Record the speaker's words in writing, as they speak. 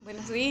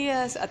Buenos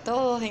días a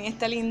todos en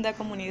esta linda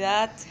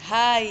comunidad.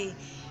 Hi,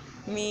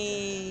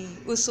 mi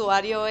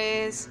usuario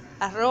es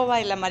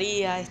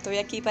 @elamaría. Estoy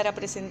aquí para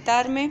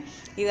presentarme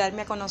y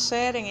darme a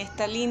conocer en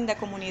esta linda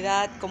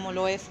comunidad como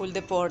lo es Full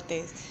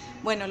Deporte.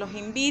 Bueno, los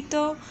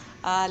invito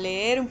a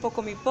leer un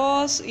poco mi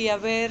post y a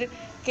ver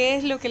qué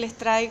es lo que les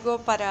traigo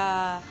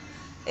para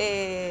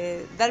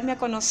darme a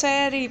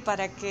conocer y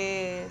para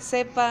que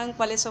sepan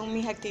cuáles son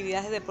mis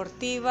actividades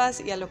deportivas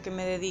y a lo que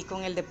me dedico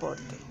en el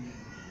deporte.